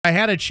I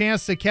had a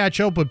chance to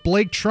catch up with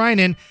Blake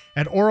Treinen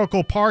at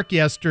Oracle Park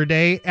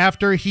yesterday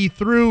after he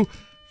threw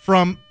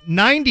from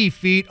 90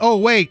 feet. Oh,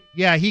 wait.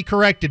 Yeah, he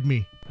corrected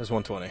me. It was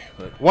 120.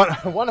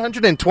 But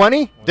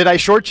 120? Did I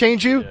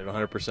shortchange you? Yeah,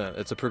 100%.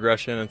 It's a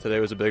progression, and today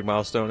was a big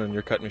milestone, and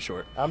you're cutting me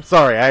short. I'm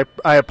sorry.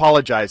 I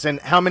apologize. And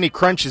how many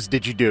crunches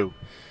did you do?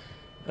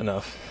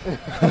 Enough.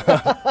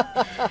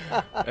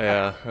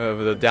 Yeah,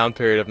 over the down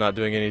period of not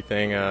doing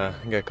anything, I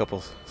got a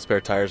couple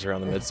spare tires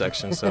around the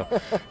midsection. So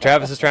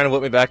Travis is trying to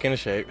whip me back into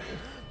shape.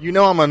 You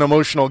know I'm an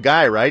emotional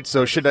guy, right?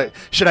 So should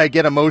I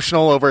get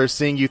emotional over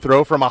seeing you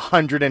throw from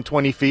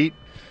 120 feet?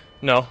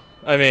 No.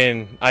 I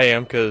mean, I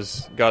am,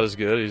 because God is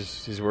good.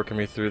 He's working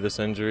me through this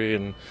injury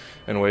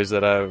in ways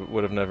that I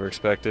would have never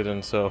expected.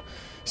 And so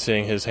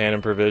seeing his hand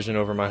and provision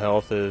over my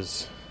health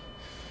is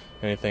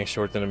anything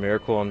short than a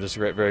miracle. I'm just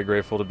very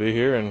grateful to be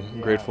here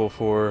and grateful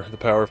for the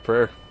power of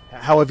prayer.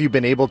 How have you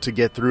been able to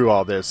get through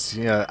all this?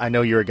 You know, I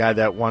know you're a guy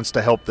that wants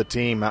to help the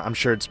team. I'm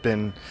sure it's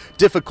been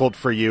difficult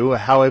for you.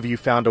 How have you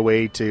found a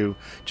way to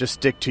just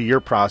stick to your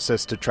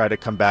process to try to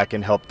come back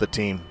and help the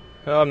team?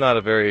 Well, I'm not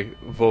a very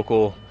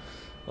vocal,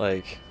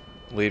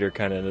 leader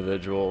kind of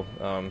individual.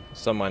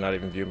 Some might not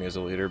even view me as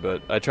a leader,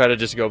 but I try to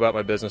just go about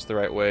my business the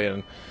right way.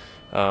 And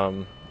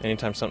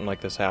anytime something like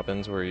this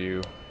happens where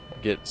you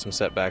get some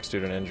setbacks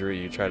due to an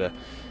injury, you try to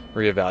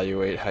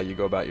reevaluate how you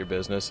go about your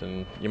business.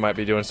 And you might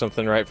be doing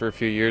something right for a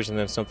few years, and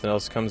then something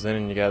else comes in,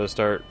 and you got to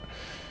start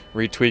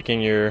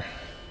retweaking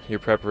your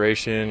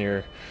preparation,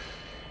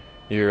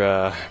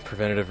 your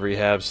preventative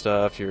rehab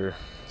stuff, your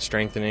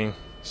strengthening.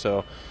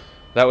 So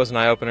that was an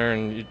eye-opener,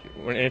 and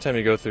anytime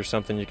you go through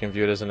something, you can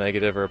view it as a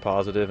negative or a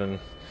positive, and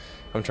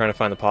I'm trying to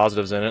find the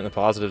positives in it, and the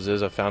positives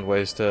is I've found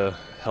ways to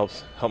help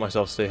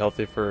myself stay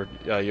healthy for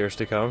years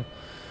to come.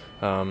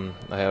 I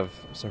have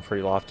some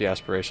pretty lofty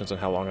aspirations on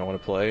how long I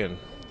want to play, and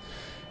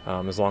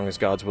as long as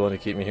God's willing to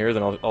keep me here,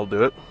 then I'll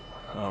do it.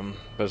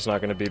 But it's not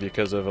going to be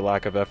because of a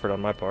lack of effort on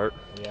my part.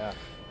 Yeah.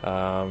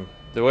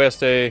 The way I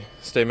stay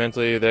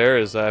mentally there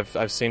is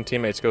I've seen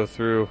teammates go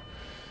through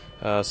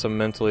some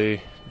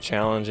mentally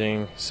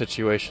challenging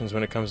situations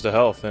when it comes to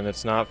health, and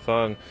it's not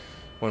fun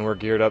when we're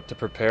geared up to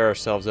prepare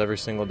ourselves every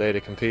single day to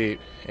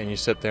compete, and you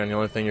sit there and the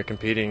only thing you're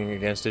competing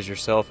against is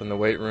yourself in the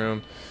weight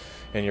room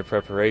and your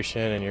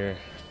preparation and your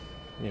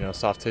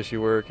soft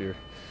tissue work.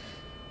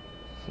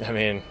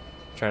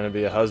 Trying to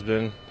be a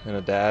husband and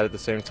a dad at the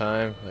same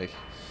time.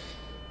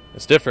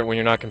 It's different when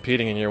you're not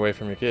competing and you're away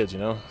from your kids,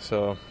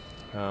 So,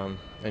 and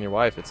your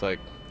wife, it's I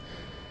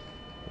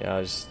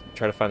just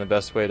try to find the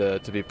best way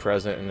to be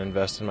present and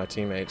invest in my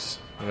teammates.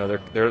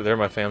 They're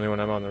my family when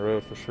I'm on the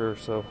road for sure.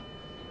 So,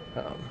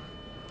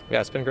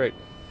 it's been great.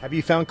 Have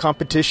you found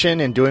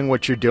competition in doing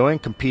what you're doing,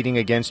 competing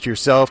against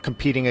yourself,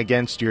 competing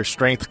against your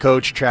strength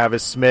coach,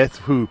 Travis Smith,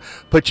 who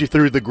put you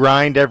through the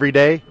grind every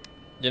day?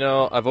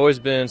 I've always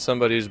been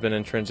somebody who's been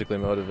intrinsically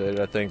motivated.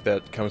 I think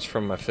that comes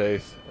from my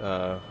faith.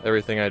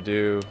 Everything I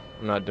do,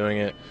 I'm not doing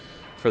it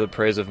for the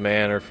praise of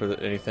man or for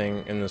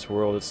anything in this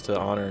world. It's to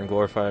honor and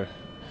glorify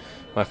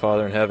my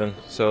Father in heaven.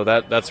 So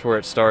that's where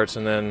it starts.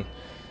 And then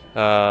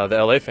the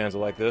LA fans are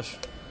like this,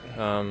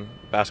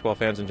 basketball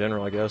fans in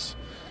general, I guess.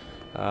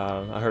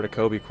 I heard a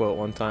Kobe quote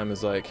one time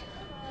is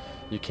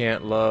you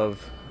can't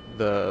love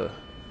the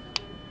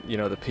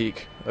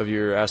peak of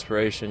your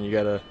aspiration. You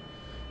got to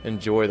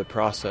enjoy the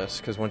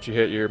process, because once you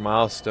hit your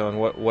milestone,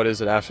 what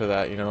is it after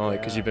that?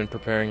 Because you've been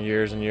preparing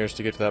years and years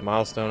to get to that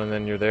milestone, and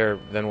then you're there.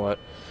 Then what?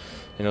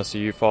 So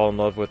you fall in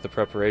love with the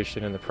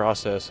preparation and the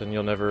process, and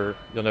you'll never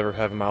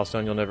have a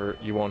milestone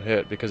you won't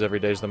hit, because every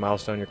day is the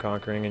milestone you're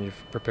conquering, and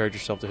you've prepared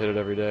yourself to hit it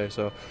every day.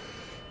 So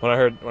when I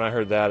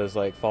heard that is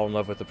fall in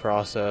love with the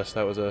process,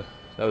 that was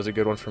a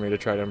good one for me to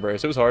try to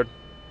embrace. It was hard.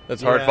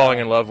 It's hard falling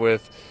in love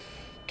with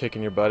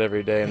kicking your butt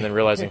every day and then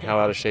realizing how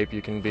out of shape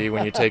you can be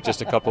when you take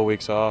just a couple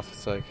weeks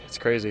off. It's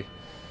crazy.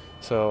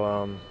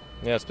 So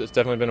it's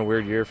definitely been a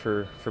weird year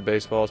for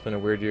baseball. It's been a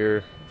weird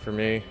year for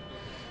me,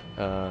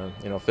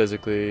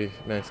 physically,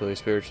 mentally,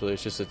 spiritually.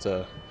 It's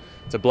a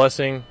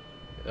blessing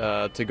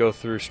to go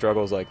through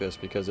struggles like this,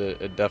 because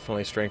it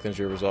definitely strengthens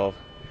your resolve.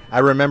 I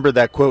remember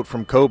that quote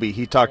from Kobe.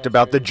 He talked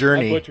about the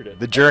journey. I butchered it.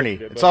 The journey.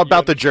 It's all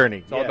about the journey.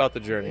 It's all about the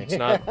journey. It's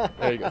not.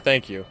 There you go.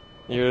 Thank you.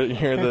 You're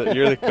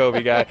the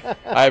Kobe guy.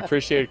 I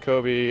appreciated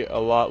Kobe a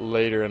lot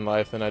later in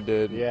life than I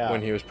did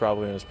when he was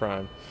probably in his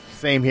prime.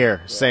 Same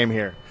here. Same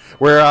here.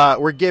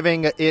 We're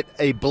giving it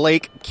a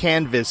Blake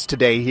canvas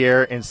today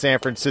here in San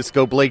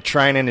Francisco. Blake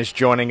Treinen is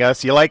joining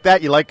us. You like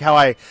that? You like how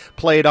I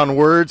played on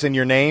words in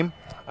your name?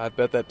 I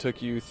bet that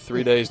took you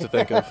 3 days to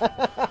think of.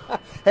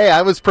 Hey,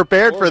 I was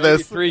prepared for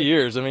this. 3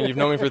 years. You've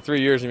known me for 3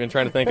 years. You've been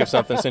trying to think of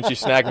something since you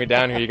snagged me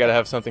down here. You got to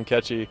have something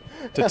catchy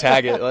to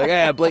tag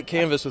it. Blake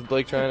Canvas with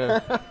Blake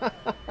Treinen.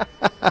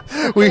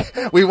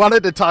 We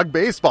wanted to talk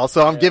baseball,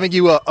 so I'm giving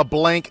you a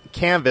blank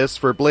canvas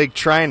for Blake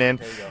Treinen.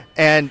 There you go.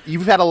 And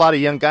you've had a lot of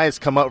young guys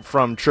come up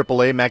from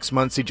AAA. Max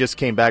Muncy just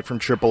came back from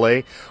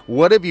AAA.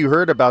 What have you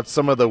heard about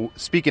some of the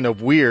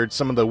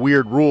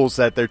weird rules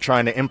that they're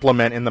trying to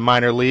implement in the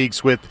minor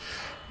leagues with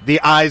the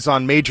eyes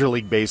on Major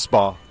League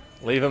Baseball?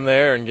 Leave them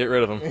there and get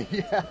rid of them.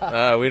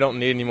 Yeah. We don't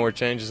need any more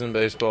changes in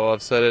baseball.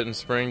 I've said it in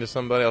spring to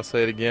somebody. I'll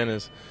say it again.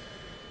 Is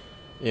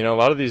a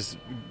lot of these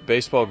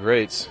baseball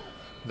greats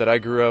that I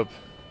grew up,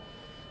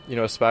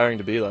 aspiring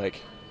to be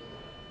like.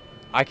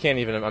 I can't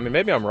even. I mean,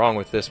 maybe I'm wrong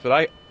with this,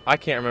 but I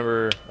can't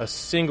remember a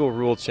single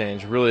rule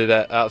change really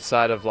that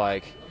outside of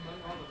like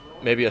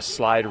maybe a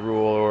slide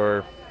rule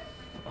or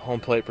a home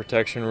plate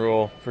protection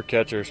rule for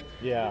catchers.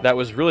 Yeah. That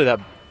was really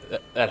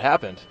that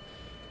happened.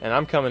 And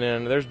I'm coming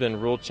in, there's been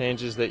rule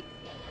changes that,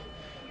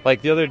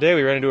 like the other day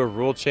we ran into a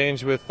rule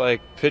change with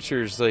like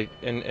pitchers like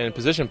and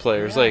position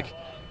players. Yeah. Like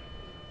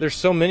there's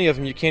so many of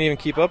them you can't even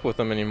keep up with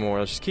them anymore.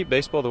 Let's just keep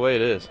baseball the way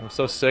it is. I'm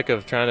so sick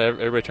of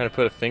everybody trying to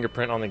put a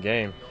fingerprint on the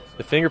game.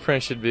 The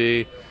fingerprint should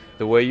be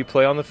the way you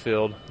play on the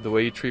field, the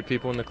way you treat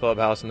people in the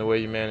clubhouse, and the way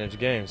you manage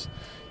games.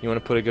 You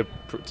want to put a good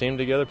team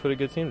together, put a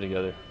good team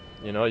together.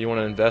 You want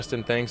to invest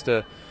in things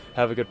to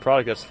have a good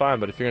product, that's fine.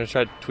 But if you're going to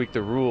try to tweak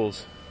the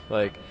rules,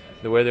 like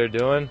the way they're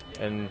doing,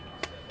 and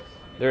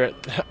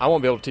I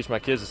won't be able to teach my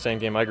kids the same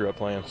game I grew up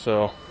playing.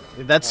 So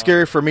that's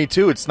scary for me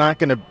too. It's not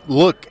going to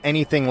look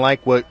anything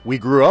like what we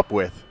grew up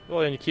with.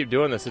 Well, and you keep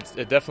doing this,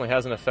 it definitely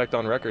has an effect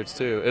on records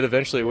too. It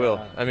eventually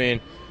will. I mean,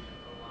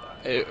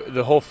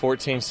 the whole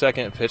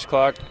 14-second pitch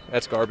clock,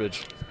 that's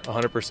garbage.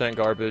 100%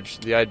 garbage.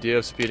 The idea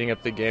of speeding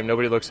up the game,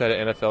 nobody looks at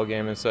an NFL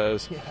game and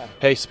says,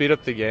 hey, speed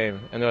up the game.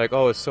 And they're like,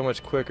 oh, it's so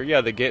much quicker. Yeah,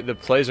 the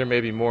plays are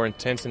maybe more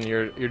intense and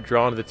you're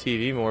drawn to the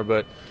TV more,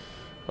 but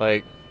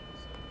like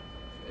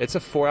it's a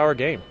 4-hour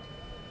game.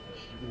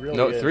 It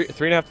really is.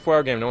 3.5 to 4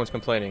 hour game, no one's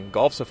complaining.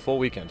 Golf's a full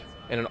weekend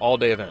and an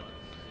all-day event.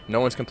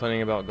 No one's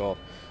complaining about golf.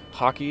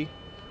 Hockey,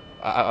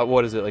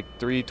 what is it, like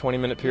 3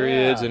 20-minute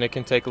periods, and it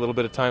can take a little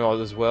bit of time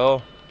as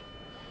well.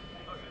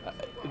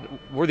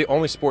 We're the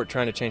only sport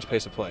trying to change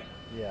pace of play.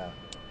 Yeah.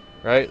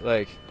 Right?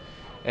 Like,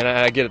 and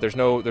I get it. There's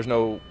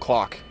no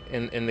clock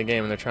in the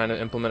game, and they're trying to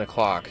implement a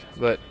clock.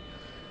 But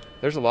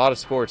there's a lot of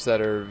sports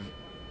that are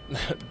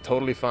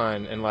totally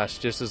fine and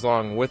last just as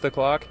long with a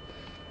clock,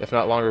 if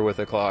not longer with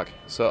a clock.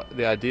 So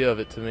the idea of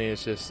it to me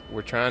is just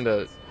we're trying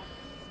to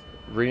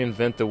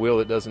reinvent the wheel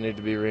that doesn't need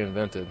to be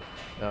reinvented.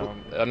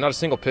 Not a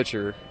single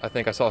pitcher, I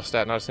think I saw a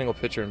stat, not a single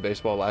pitcher in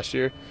baseball last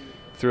year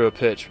threw a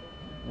pitch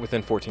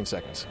within 14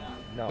 seconds.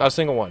 No. Not a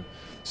single one.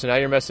 So now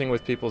you're messing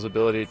with people's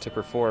ability to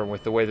perform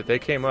with the way that they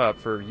came up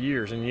for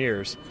years and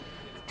years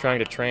trying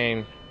to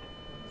train,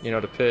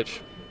 to pitch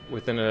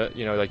within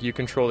like you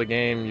control the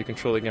game.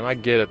 I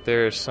get it.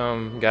 There's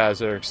some guys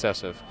that are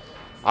excessive.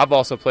 I've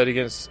also played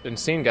against and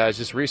seen guys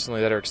just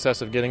recently that are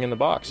excessive getting in the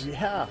box.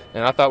 Yeah.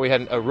 And I thought we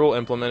had a rule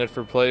implemented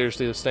for players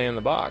to stay in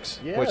the box,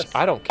 which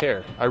I don't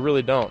care. I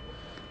really don't.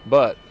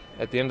 But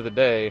at the end of the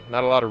day,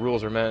 not a lot of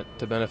rules are meant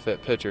to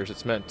benefit pitchers.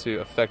 It's meant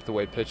to affect the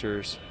way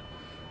pitchers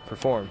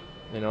perform.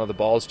 The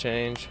balls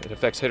change. It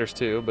affects hitters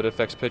too, but it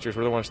affects pitchers.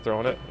 We're the ones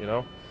throwing it, It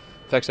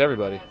affects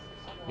everybody.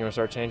 You want to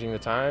start changing the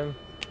time,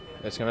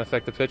 it's going to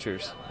affect the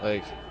pitchers.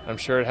 Like, I'm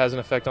sure it has an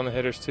effect on the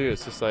hitters too.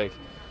 It's just like,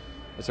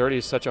 it's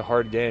already such a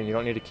hard game. You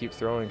don't need to keep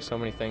throwing so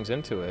many things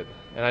into it.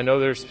 And I know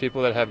there's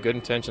people that have good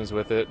intentions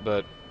with it,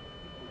 but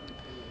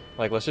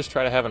like, let's just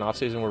try to have an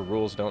offseason where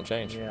rules don't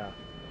change. Yeah.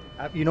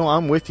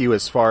 I'm with you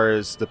as far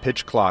as the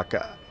pitch clock.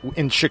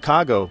 In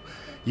Chicago,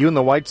 you and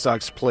the White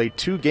Sox played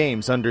 2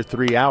 games under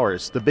 3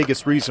 hours. The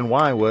biggest reason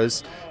why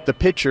was the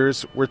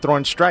pitchers were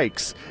throwing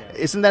strikes.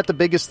 Isn't that the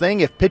biggest thing?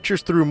 If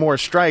pitchers threw more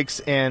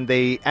strikes and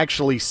they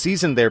actually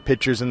seasoned their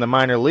pitchers in the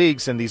minor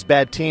leagues and these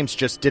bad teams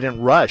just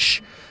didn't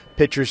rush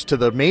pitchers to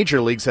the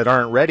major leagues that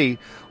aren't ready,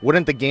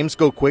 wouldn't the games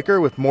go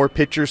quicker with more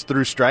pitchers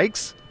through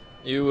strikes?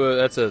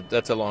 That's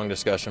a long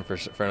discussion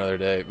for another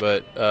day.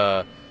 But,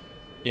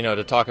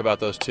 to talk about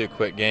those 2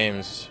 quick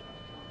games,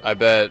 I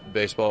bet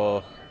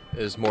baseball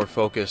is more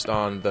focused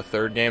on the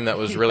third game that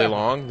was really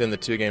long than the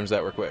 2 games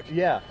that were quick.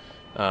 Yeah.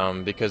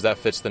 Because that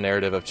fits the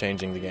narrative of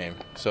changing the game.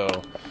 So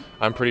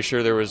I'm pretty sure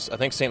I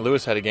think St.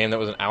 Louis had a game that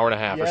was an hour and a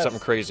half or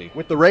something crazy.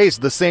 With the Rays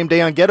the same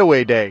day on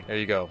getaway day. There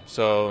you go.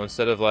 So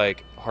instead of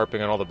like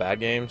harping on all the bad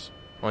games,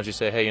 why don't you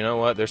say, hey, you know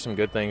what? There's some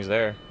good things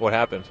there. What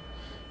happened?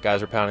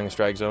 Guys were pounding the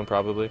strike zone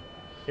probably.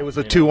 It was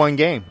a 2-1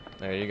 game.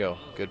 There you go.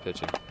 Good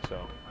pitching.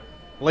 So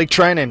Blake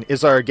Treinen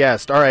is our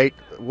guest. All right,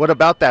 what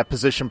about that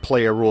position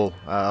player rule?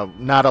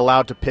 Not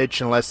allowed to pitch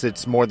unless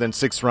it's more than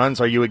 6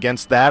 runs. Are you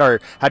against that, or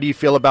how do you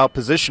feel about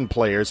position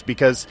players?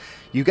 Because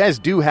you guys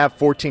do have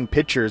 14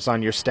 pitchers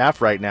on your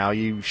staff right now.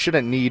 You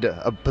shouldn't need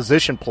a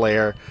position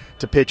player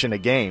to pitch in a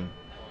game.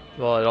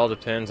 Well, it all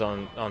depends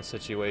on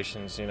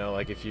situations.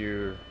 Like if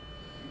you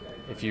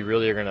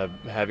really are going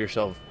to have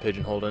yourself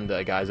pigeonholed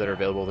into guys that are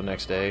available the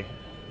next day,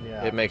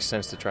 it makes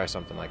sense to try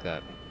something like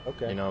that.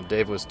 Okay.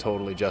 Dave was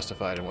totally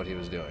justified in what he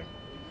was doing.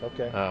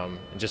 Okay. And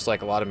just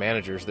like a lot of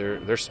managers,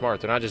 they're smart.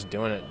 They're not just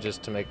doing it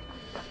just to make,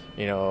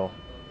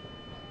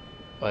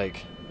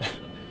 like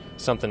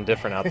something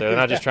different out there. They're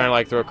not just trying to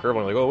like throw a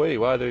curveball. Like, oh wait,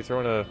 why are they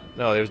throwing a?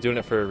 No, they was doing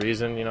it for a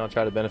reason.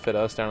 Try to benefit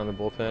us down in the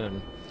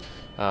bullpen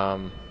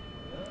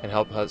and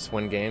help us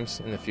win games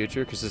in the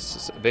future.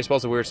 Because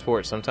baseball's a weird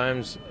sport.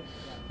 Sometimes,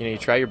 you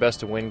try your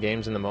best to win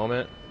games in the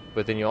moment,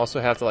 but then you also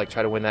have to like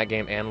try to win that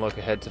game and look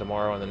ahead to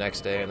tomorrow and the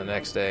next day and the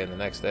next day and the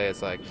next day.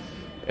 It's like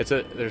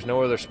there's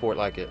no other sport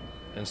like it,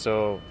 and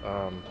so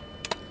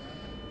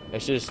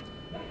it's just,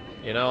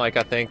 you know, like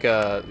I think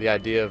the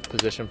idea of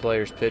position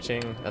players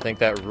pitching, I think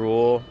that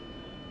rule,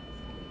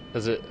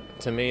 does it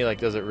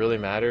really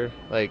matter?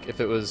 Like if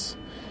it was,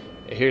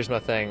 here's my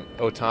thing,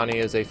 Ohtani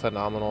is a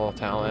phenomenal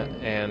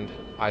talent, and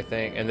I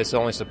think, and this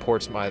only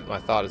supports my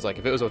thought, is like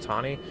if it was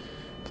Ohtani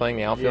playing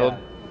the outfield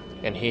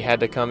and he had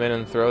to come in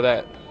and throw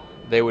that,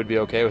 they would be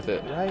okay with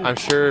it. Right. I'm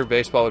sure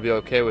baseball would be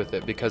okay with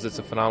it because it's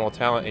a phenomenal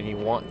talent and you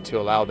want to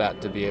allow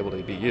that to be able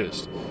to be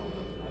used.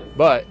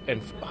 But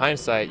in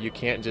hindsight, you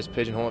can't just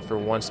pigeonhole it for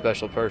one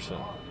special person.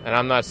 And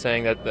I'm not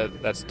saying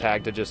that's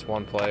tagged to just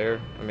one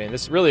player. I mean,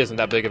 this really isn't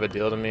that big of a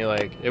deal to me.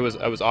 Like I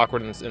was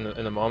awkward in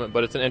the moment,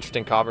 but it's an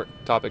interesting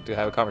topic to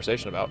have a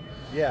conversation about.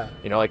 Yeah.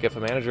 You know, like if a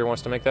manager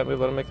wants to make that move,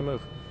 let him make the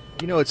move.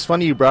 You know, it's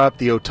funny you brought up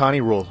the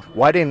Ohtani rule.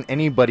 Why didn't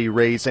anybody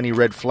raise any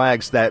red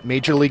flags that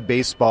Major League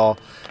Baseball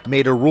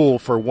made a rule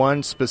for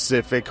one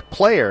specific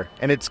player?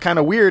 And it's kind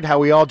of weird how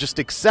we all just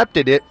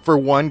accepted it for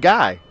one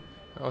guy.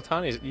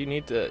 Ohtani's, you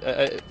need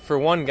to, for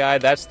one guy,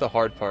 that's the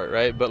hard part,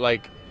 right? But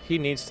like, he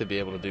needs to be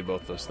able to do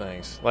both those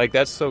things. Like,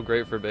 that's so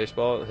great for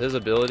baseball. His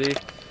ability,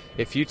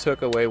 if you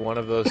took away one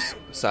of those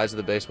sides of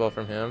the baseball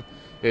from him,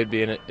 it'd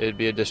be a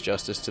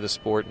disjustice to the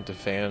sport and to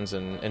fans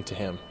and to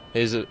him.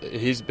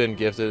 He's been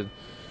gifted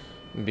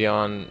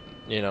beyond,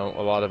 you know,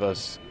 a lot of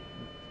us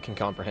can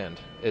comprehend.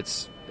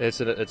 It's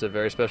a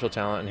very special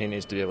talent, and he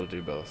needs to be able to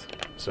do both.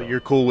 So you're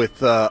cool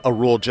with a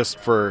rule just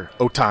for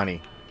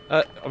Ohtani?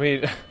 I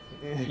mean,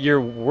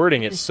 you're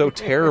wording it so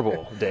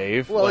terrible,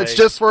 Dave. Well, it's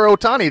just for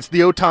Ohtani. It's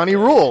the Ohtani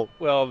rule.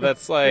 Well,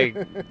 that's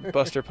like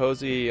Buster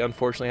Posey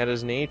unfortunately had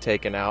his knee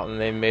taken out,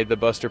 and they made the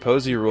Buster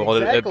Posey rule.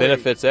 Exactly. It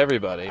benefits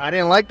everybody. I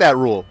didn't like that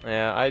rule.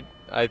 Yeah,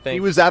 I think He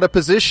was out of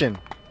position.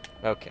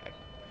 okay.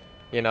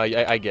 You know,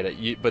 I get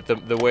it. But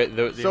the way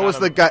So was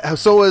the guy.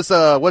 So was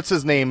what's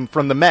his name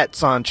from the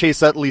Mets on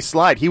Chase Utley's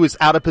slide. He was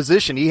out of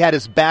position. He had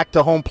his back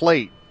to home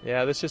plate.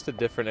 Yeah, that's just a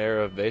different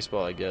era of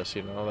baseball, I guess.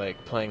 You know,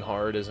 like playing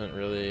hard isn't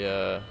really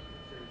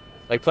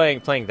like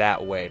playing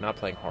that way. Not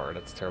playing hard.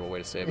 That's a terrible way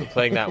to say it. But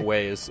playing that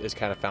way is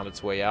kind of found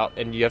its way out.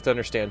 And you have to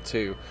understand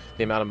too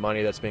the amount of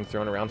money that's being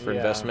thrown around for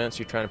investments.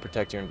 You're trying to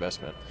protect your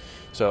investment.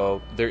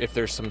 So if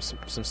there's some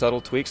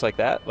subtle tweaks like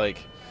that,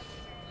 like,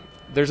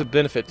 there's a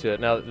benefit to it.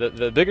 Now,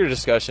 the bigger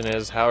discussion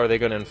is how are they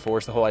going to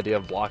enforce the whole idea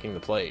of blocking the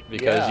plate?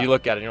 Because you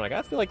look at it and you're like,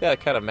 I feel like that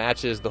kind of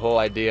matches the whole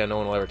idea. No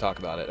one will ever talk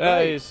about it.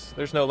 Right.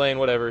 There's no lane,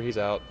 whatever. He's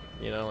out.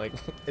 You know, like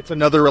It's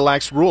another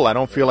relaxed rule. I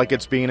don't feel like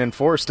it's being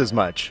enforced as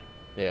much.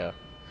 yeah.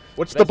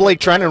 What's the Blake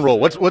Trinan rule?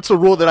 What's the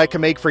rule that I can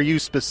make for you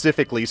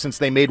specifically, since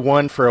they made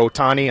one for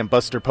Ohtani and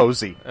Buster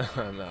Posey?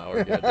 No,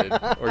 we're good, dude.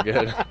 We're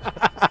good.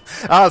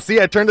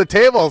 See, I turned the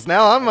tables.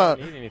 Now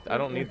I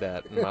don't need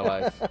that in my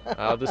life.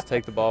 I'll just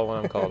take the ball when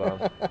I'm called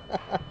on.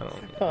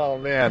 Oh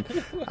man,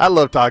 I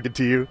love talking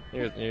to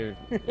you.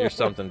 You're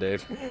something,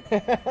 Dave.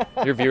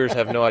 Your viewers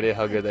have no idea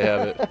how good they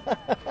have it.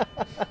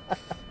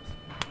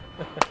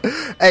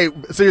 Hey,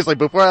 seriously,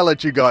 before I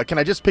let you go, can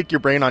I just pick your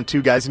brain on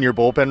two guys in your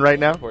bullpen right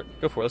now?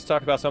 Go for it. Let's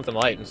talk about something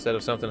light instead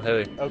of something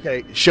heavy.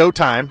 Okay,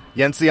 Showtime,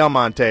 Yency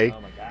Almonte,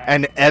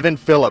 and Evan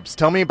Phillips.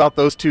 Tell me about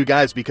those two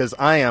guys, because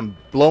I am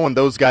blowing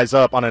those guys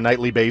up on a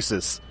nightly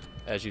basis.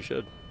 As you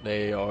should.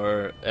 They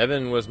are.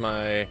 Evan was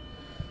my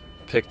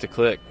pick to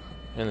click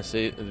at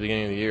the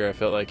beginning of the year. I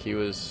felt like he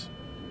was.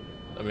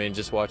 I mean,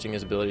 just watching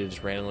his ability to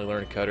just randomly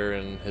learn a cutter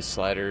and his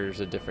slider's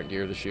a different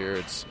gear this year.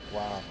 It's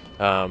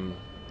wow.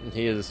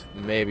 He is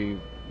maybe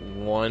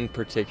one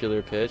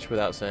particular pitch,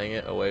 without saying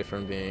it, away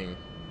from being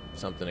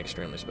something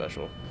extremely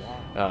special.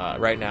 Wow.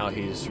 Right now,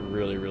 he's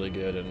really, really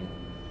good, and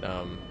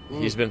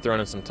he's been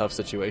thrown in some tough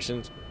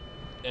situations,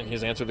 and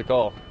he's answered the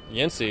call.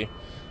 Yency,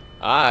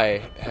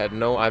 I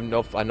know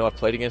I've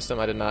played against him.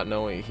 I did not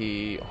know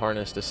he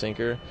harnessed a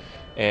sinker,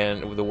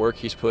 and the work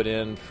he's put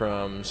in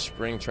from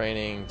spring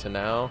training to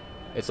now,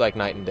 it's like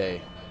night and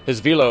day. His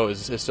velo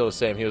is still the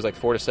same. He was like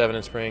 4-7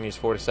 in spring. He's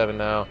 4-7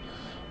 now.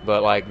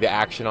 But, like, the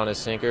action on his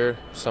sinker,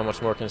 so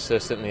much more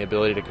consistent, and the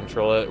ability to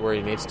control it where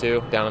he needs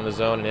to, down in the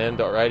zone and in,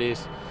 to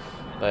righties.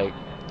 Like,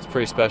 it's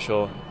pretty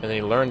special. And then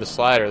he learned the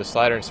slider. The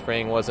slider in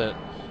spring wasn't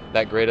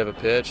that great of a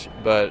pitch,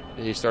 but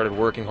he started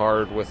working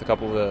hard with a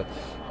couple of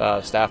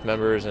the staff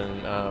members,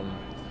 and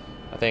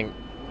I think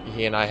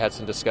he and I had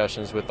some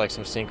discussions with, like,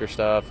 some sinker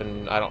stuff,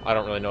 and I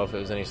don't really know if it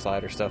was any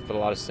slider stuff, but a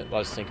lot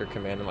of sinker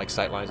command and, like,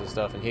 sight lines and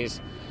stuff.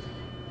 And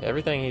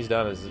everything he's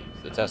done is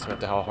a testament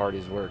to how hard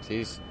he's worked.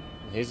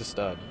 He's a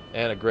stud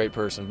and a great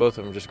person. Both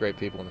of them are just great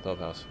people in the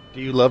clubhouse.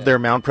 Do you love their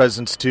mound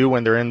presence, too,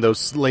 when they're in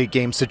those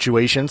late-game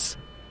situations?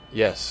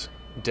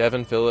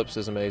 Devin Phillips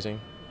is amazing.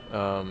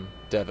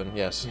 Devin,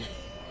 yes.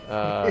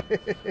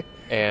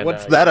 And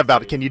what's that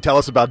about? Can you tell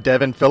us about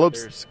Devin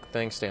Phillips? There's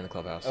things stay in the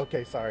clubhouse.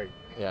 Okay, sorry.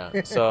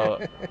 Yeah.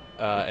 So,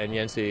 and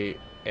Yency,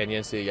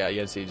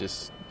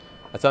 just,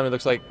 I tell him he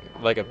looks like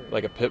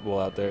a pit bull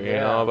out there, you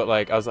know. But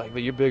like I was like,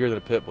 but you're bigger than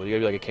a pit bull. You gotta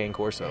be like a Cane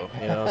Corso,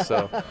 you know.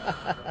 So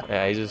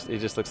yeah, he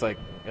just looks like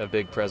a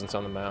big presence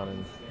on the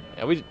mound,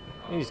 and we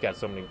He's got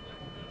so many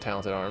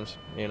talented arms,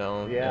 you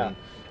know. Yeah. And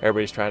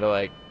everybody's trying to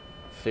like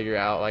figure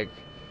out like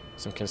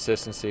some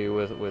consistency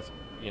with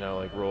you know,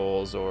 like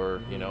roles,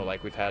 or you know,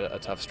 like we've had a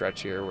tough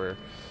stretch here where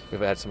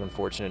we've had some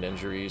unfortunate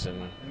injuries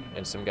and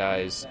some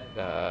guys,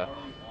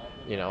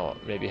 you know,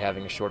 maybe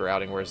having a shorter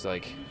outing, whereas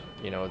like,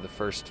 you know, the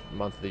first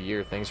month of the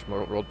year things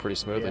rolled pretty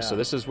smoothly. Yeah. So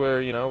this is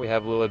where, you know, we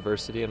have a little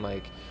adversity, and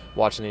like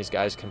watching these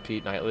guys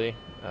compete nightly,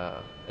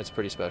 it's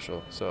pretty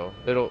special. So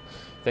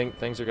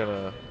things are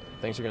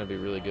gonna be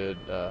really good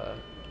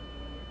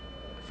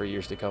for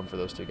years to come for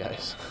those two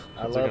guys.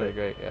 I It's love gonna it. be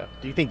great. Yeah.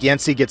 Do you think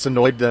Yancey gets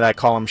annoyed that I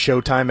call him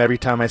Showtime every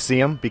time I see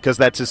him? Because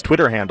that's his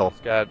Twitter handle.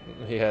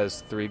 He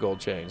has 3 gold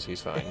chains.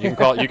 He's fine. You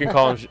can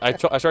call him. I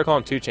started calling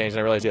him 2 chains, and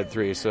I realized he had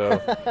 3. So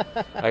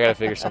I got to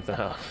figure something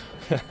out.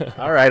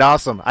 All right,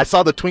 awesome. I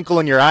saw the twinkle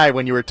in your eye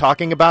when you were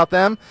talking about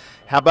them.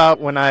 How about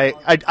when I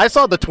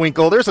saw the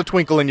twinkle? There's a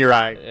twinkle in your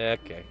eye. Yeah,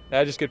 okay.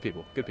 Just good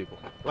people. Good people.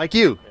 Like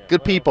you. Yeah,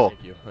 Good well, people.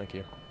 Thank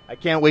you. I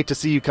can't wait to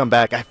see you come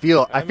back. I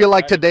feel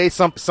like today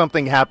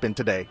something happened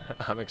today.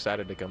 I'm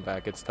excited to come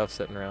back. It's tough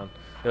sitting around.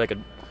 You're like a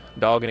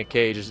dog in a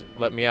cage. Just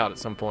let me out at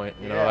some point.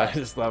 You know,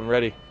 Yeah. I'm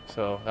ready.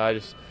 So I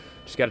just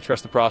got to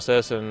trust the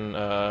process and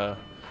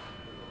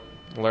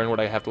learn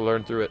what I have to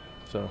learn through it.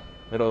 So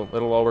it'll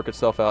all work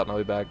itself out, and I'll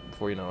be back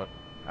before you know it.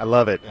 I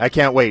love it. I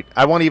can't wait.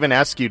 I won't even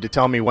ask you to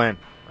tell me when.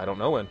 I don't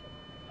know when.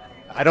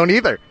 I don't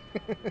either.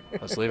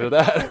 Let's leave it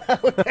at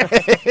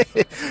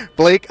that.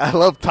 Blake, I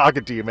love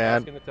talking to you,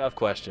 man. Asking the tough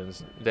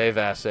questions. Dave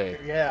Vassay.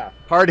 Yeah.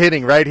 Hard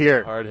hitting right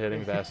here. Hard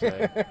hitting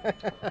Vassay.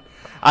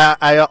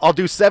 I'll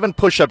do 7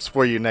 push-ups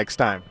for you next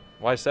time.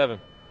 Why 7?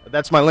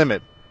 That's my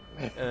limit.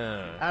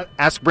 Uh,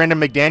 Ask Brandon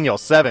McDaniel.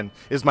 7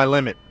 is my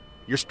limit.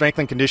 Your strength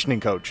and conditioning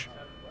coach.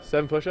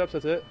 7 push-ups.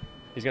 That's it.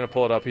 He's gonna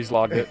pull it up. He's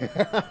logged it.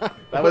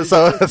 That was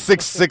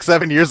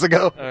 7 years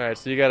ago. All right.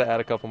 So you got to add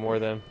a couple more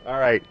then. All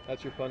right.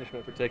 That's your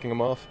punishment for taking them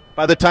off.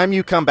 By the time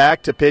you come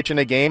back to pitch in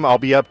a game, I'll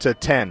be up to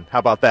 10. How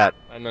about that?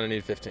 I'm gonna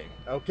need 15.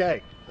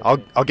 Okay. I'll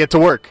get to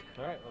work.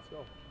 All right. Let's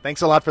go.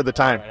 Thanks a lot for the All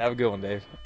time. right. Have a good one, Dave.